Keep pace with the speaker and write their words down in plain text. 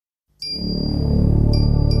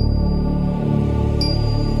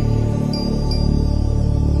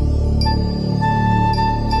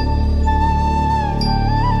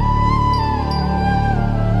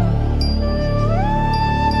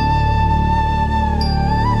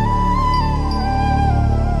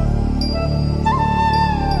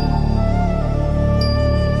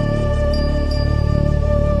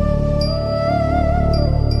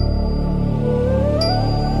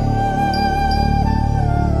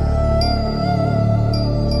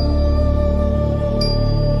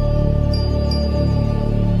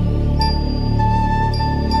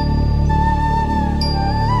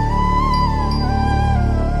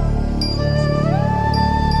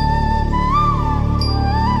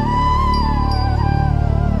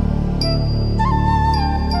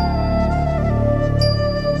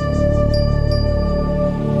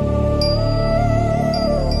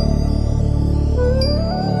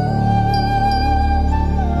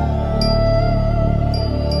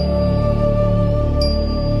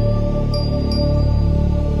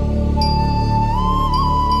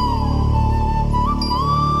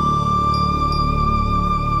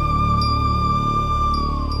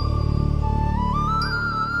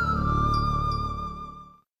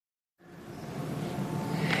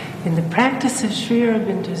In the practice of Sri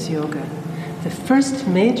Aurobindo's yoga, the first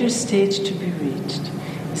major stage to be reached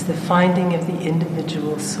is the finding of the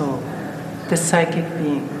individual soul, the psychic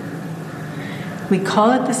being. We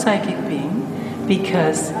call it the psychic being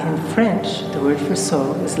because in French, the word for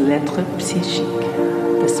soul is l'être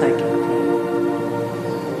psychique, the psychic being.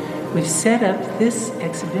 We've set up this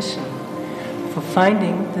exhibition for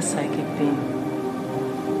finding the psychic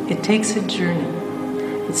being. It takes a journey.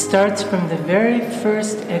 It starts from the very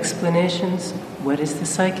first explanations. What is the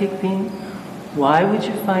psychic being? Why would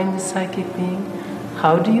you find the psychic being?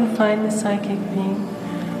 How do you find the psychic being?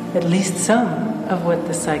 At least some of what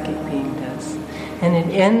the psychic being does. And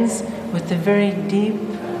it ends with the very deep,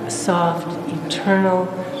 soft, eternal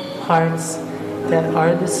parts that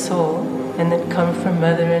are the soul and that come from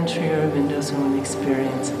Mother and Sri Aurobindo's own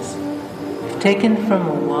experiences. Taken from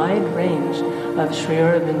a wide range of Sri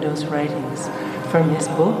Aurobindo's writings, from his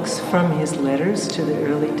books, from his letters to the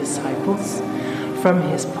early disciples, from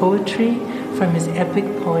his poetry, from his epic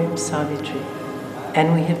poem Savitri.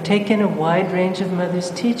 And we have taken a wide range of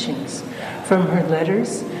Mother's teachings, from her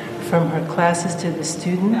letters, from her classes to the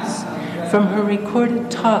students, from her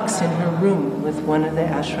recorded talks in her room with one of the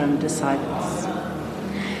ashram disciples.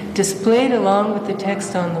 Displayed along with the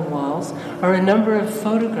text on the walls are a number of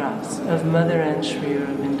photographs of Mother and Sri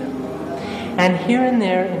Aurobindo. And here and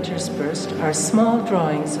there interspersed are small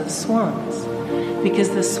drawings of swans, because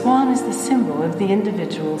the swan is the symbol of the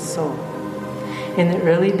individual soul. In the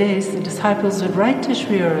early days, the disciples would write to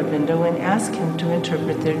Sri Aurobindo and ask him to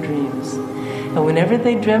interpret their dreams. And whenever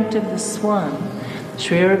they dreamt of the swan,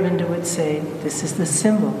 Sri Aurobindo would say, "This is the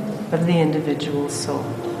symbol of the individual soul."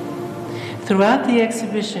 Throughout the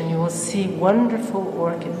exhibition, you will see wonderful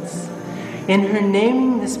orchids. In her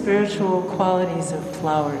naming the spiritual qualities of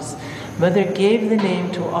flowers, Mother gave the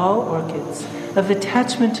name to all orchids of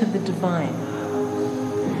attachment to the divine.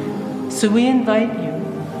 So we invite you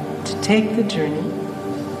to take the journey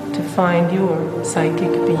to find your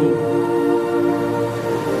psychic being.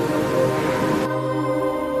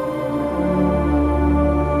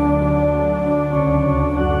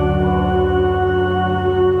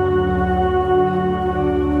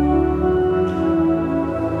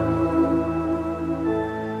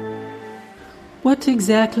 What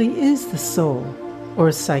exactly is the soul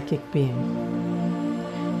or psychic being?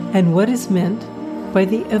 And what is meant by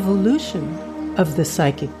the evolution of the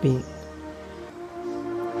psychic being?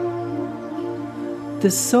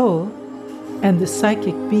 The soul and the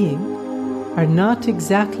psychic being are not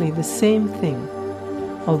exactly the same thing,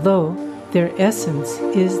 although their essence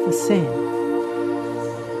is the same.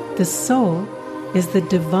 The soul is the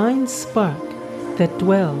divine spark that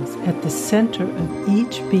dwells at the center of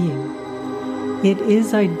each being. It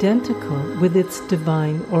is identical with its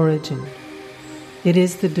divine origin. It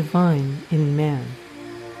is the divine in man.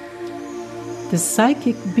 The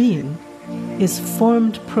psychic being is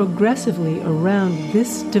formed progressively around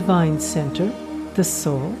this divine center, the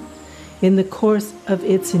soul, in the course of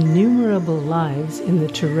its innumerable lives in the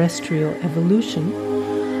terrestrial evolution,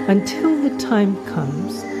 until the time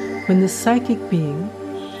comes when the psychic being,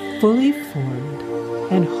 fully formed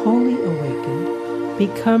and wholly awakened,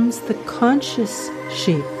 becomes the conscious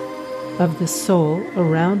shape of the soul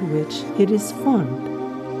around which it is formed,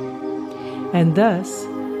 and thus,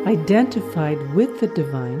 identified with the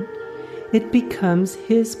divine, it becomes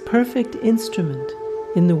his perfect instrument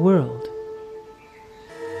in the world.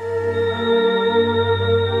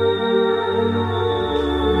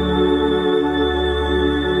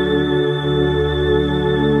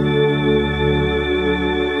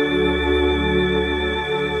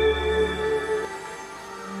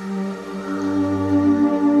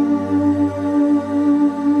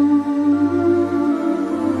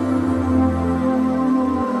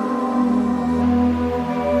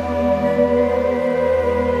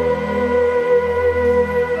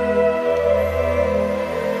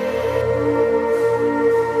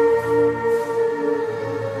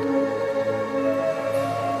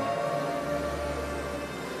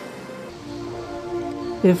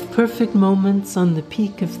 If perfect moments on the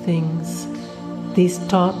peak of things, these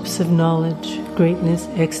tops of knowledge, greatness,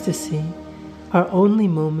 ecstasy, are only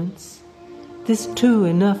moments, this too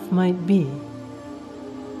enough might be.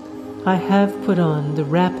 I have put on the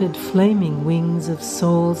rapid flaming wings of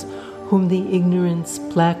souls whom the ignorance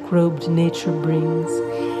black-robed nature brings,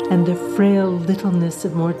 and the frail littleness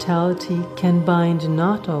of mortality can bind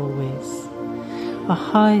not always. A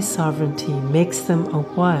high sovereignty makes them a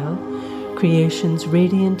while creation's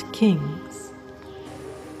radiant kings.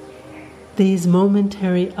 These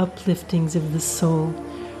momentary upliftings of the soul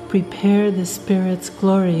prepare the Spirit's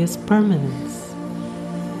glorious permanence.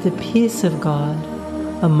 The peace of God,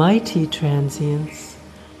 A mighty transience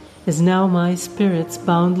is now my spirit's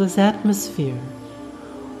boundless atmosphere.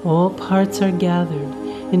 All parts are gathered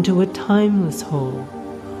into a timeless whole.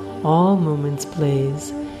 All moments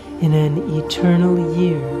blaze in an eternal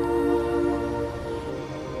year.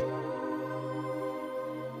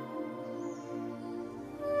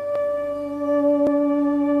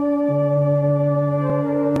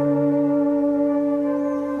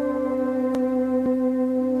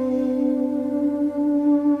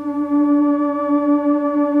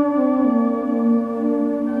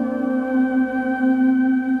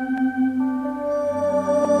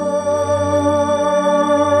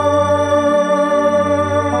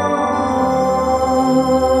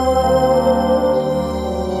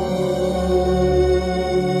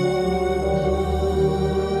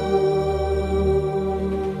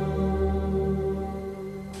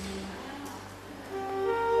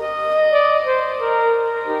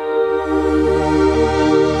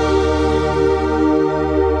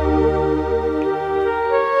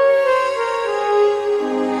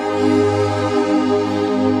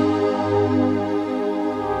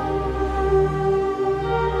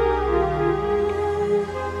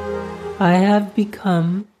 I have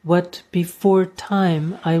become what before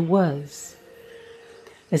time I was.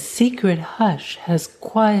 A secret hush has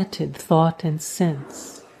quieted thought and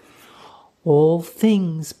sense. All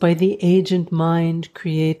things by the agent mind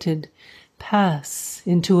created pass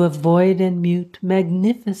into a void and mute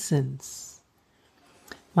magnificence.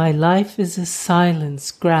 My life is a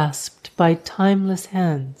silence grasped by timeless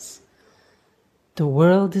hands. The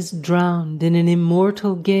world is drowned in an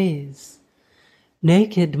immortal gaze.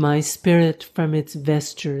 Naked my spirit from its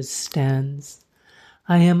vestures stands.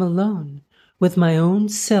 I am alone with my own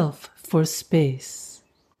self for space.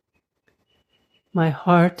 My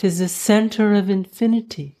heart is a center of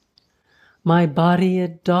infinity, my body a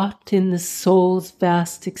dot in the soul's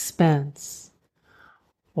vast expanse.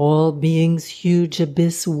 All being's huge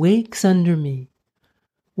abyss wakes under me,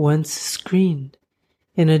 once screened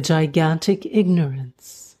in a gigantic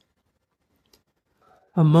ignorance.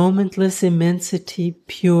 A momentless immensity,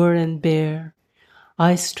 pure and bare,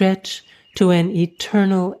 I stretch to an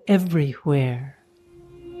eternal everywhere.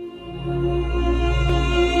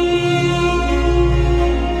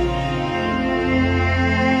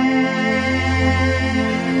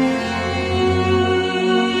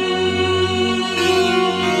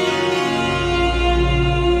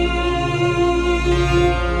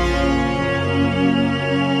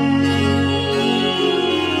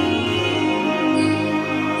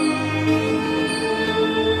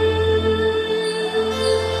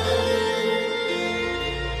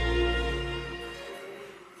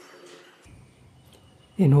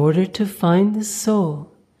 In order to find the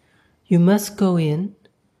soul, you must go in,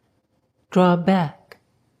 draw back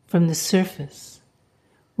from the surface,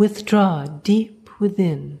 withdraw deep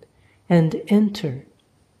within, and enter,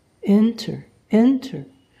 enter, enter.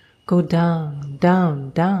 Go down,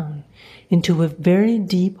 down, down into a very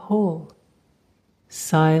deep hole,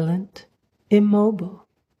 silent, immobile.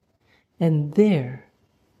 And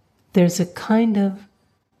there's a kind of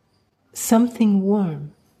something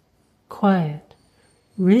warm, quiet,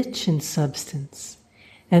 rich in substance,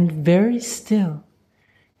 and very still,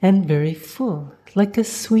 and very full, like a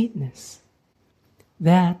sweetness.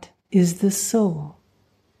 That is the soul.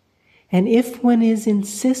 And if one is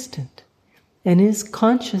insistent and is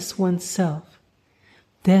conscious oneself,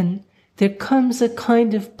 then there comes a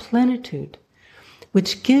kind of plenitude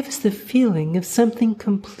which gives the feeling of something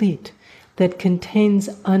complete that contains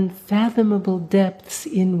unfathomable depths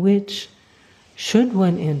in which, should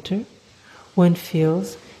one enter, one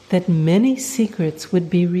feels that many secrets would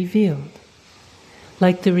be revealed,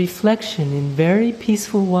 like the reflection in very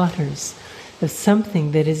peaceful waters of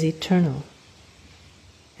something that is eternal,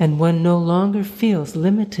 and one no longer feels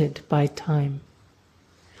limited by time.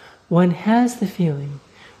 One has the feeling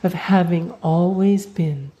of having always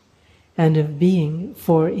been and of being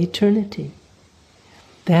for eternity.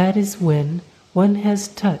 That is when one has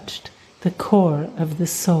touched the core of the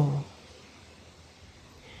soul.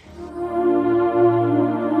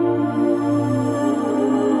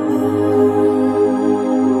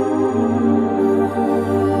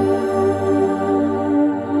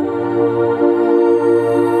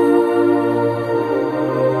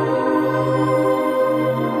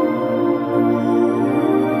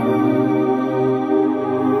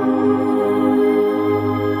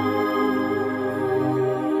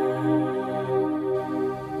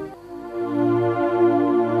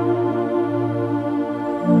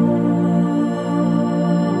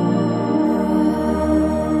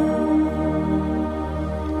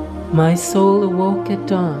 My soul awoke at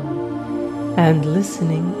dawn, and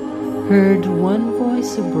listening, heard one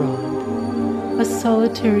voice abroad, a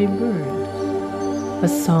solitary bird, a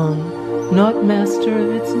song not master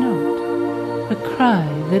of its note, a cry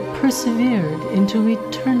that persevered into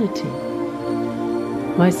eternity.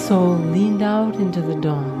 My soul leaned out into the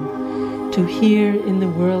dawn to hear in the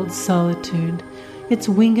world's solitude its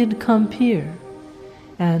winged compeer,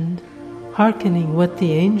 and, hearkening what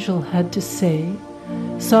the angel had to say,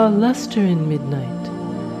 saw luster in midnight,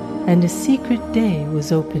 and a secret day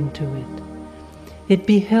was open to it. It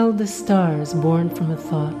beheld the stars born from a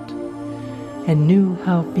thought, and knew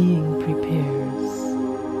how being prepares.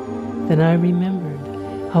 Then I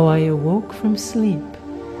remembered how I awoke from sleep,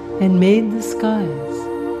 and made the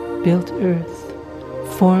skies, built earth,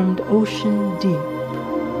 formed ocean deep,